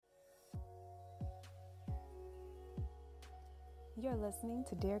You're listening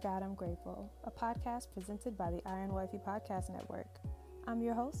to Dear God, I'm Grateful, a podcast presented by the Iron Wifey Podcast Network. I'm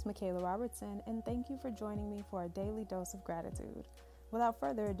your host, Michaela Robertson, and thank you for joining me for a daily dose of gratitude. Without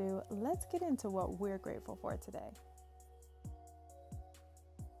further ado, let's get into what we're grateful for today.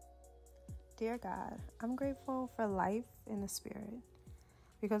 Dear God, I'm grateful for life in the Spirit,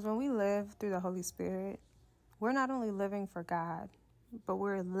 because when we live through the Holy Spirit, we're not only living for God, but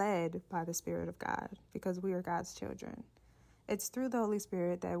we're led by the Spirit of God because we are God's children. It's through the Holy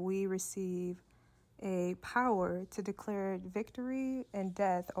Spirit that we receive a power to declare victory and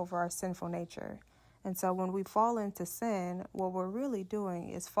death over our sinful nature. And so when we fall into sin, what we're really doing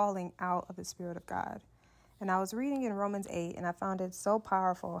is falling out of the Spirit of God. And I was reading in Romans 8, and I found it so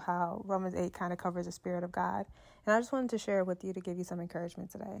powerful how Romans 8 kind of covers the Spirit of God. And I just wanted to share it with you to give you some encouragement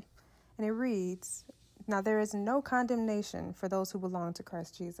today. And it reads, "Now there is no condemnation for those who belong to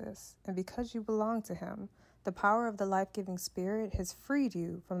Christ Jesus. And because you belong to him, the power of the life-giving Spirit has freed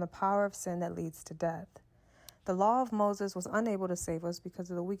you from the power of sin that leads to death. The law of Moses was unable to save us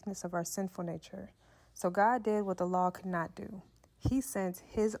because of the weakness of our sinful nature. So God did what the law could not do. He sent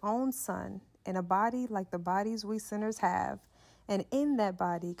his own Son in a body like the bodies we sinners have, and in that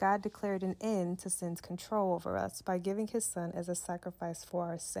body, God declared an end to sin's control over us by giving his Son as a sacrifice for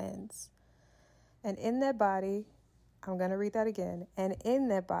our sins. And in that body, I'm going to read that again. And in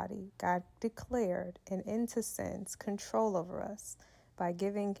that body, God declared an end to sin's control over us by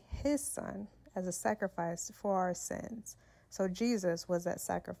giving his Son as a sacrifice for our sins." So Jesus was that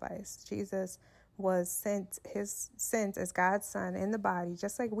sacrifice. Jesus was sent as God's Son in the body,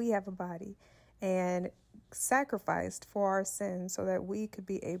 just like we have a body, and sacrificed for our sins so that we could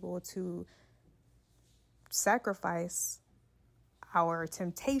be able to sacrifice our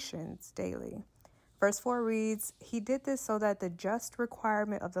temptations daily. Verse 4 reads, "He did this so that the just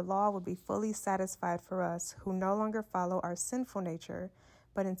requirement of the law would be fully satisfied for us who no longer follow our sinful nature,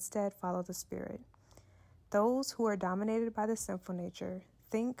 but instead follow the Spirit. Those who are dominated by the sinful nature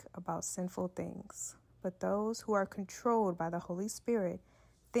think about sinful things, but those who are controlled by the Holy Spirit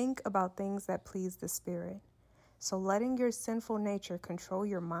think about things that please the Spirit. So letting your sinful nature control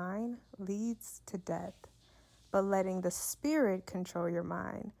your mind leads to death, but letting the Spirit control your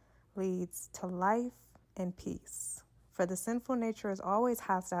mind leads to life and peace. For the sinful nature is always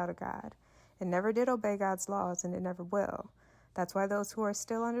hostile to God. It never did obey God's laws, and it never will. That's why those who are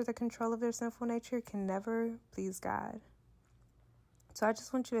still under the control of their sinful nature can never please God." So I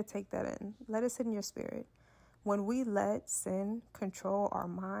just want you to take that in. Let it sit in your spirit. When we let sin control our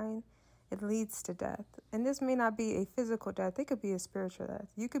mind, it leads to death. And this may not be a physical death. It could be a spiritual death.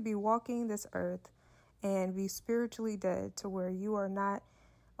 You could be walking this earth and be spiritually dead to where you are not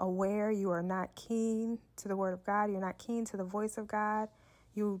aware, you are not keen to the word of God, you're not keen to the voice of God,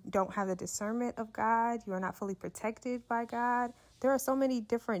 you don't have the discernment of God, you are not fully protected by God. There are so many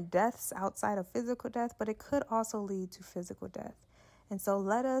different deaths outside of physical death, but it could also lead to physical death. And so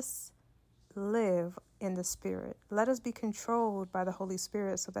let us live in the Spirit. Let us be controlled by the Holy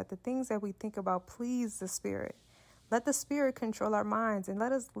Spirit so that the things that we think about please the Spirit. Let the Spirit control our minds, and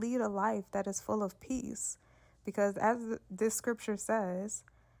let us lead a life that is full of peace. Because as this scripture says,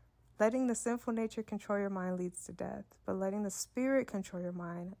 letting the sinful nature control your mind leads to death, but letting the Spirit control your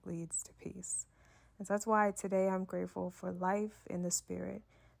mind leads to peace. And so that's why today I'm grateful for life in the Spirit,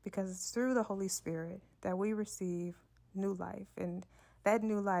 because it's through the Holy Spirit that we receive new life. And that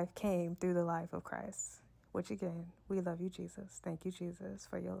new life came through the life of Christ, which again, we love you, Jesus. Thank you, Jesus,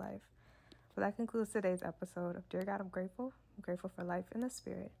 for your life. Well, that concludes today's episode of Dear God, I'm Grateful. I'm grateful for life in the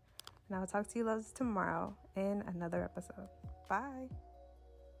Spirit. And I'll talk to you loves tomorrow in another episode. Bye.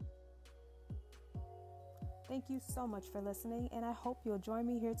 Thank you so much for listening, and I hope you'll join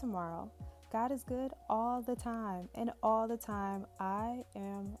me here tomorrow. God is good all the time, and all the time I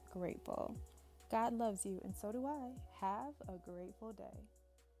am grateful. God loves you, and so do I. Have a grateful day.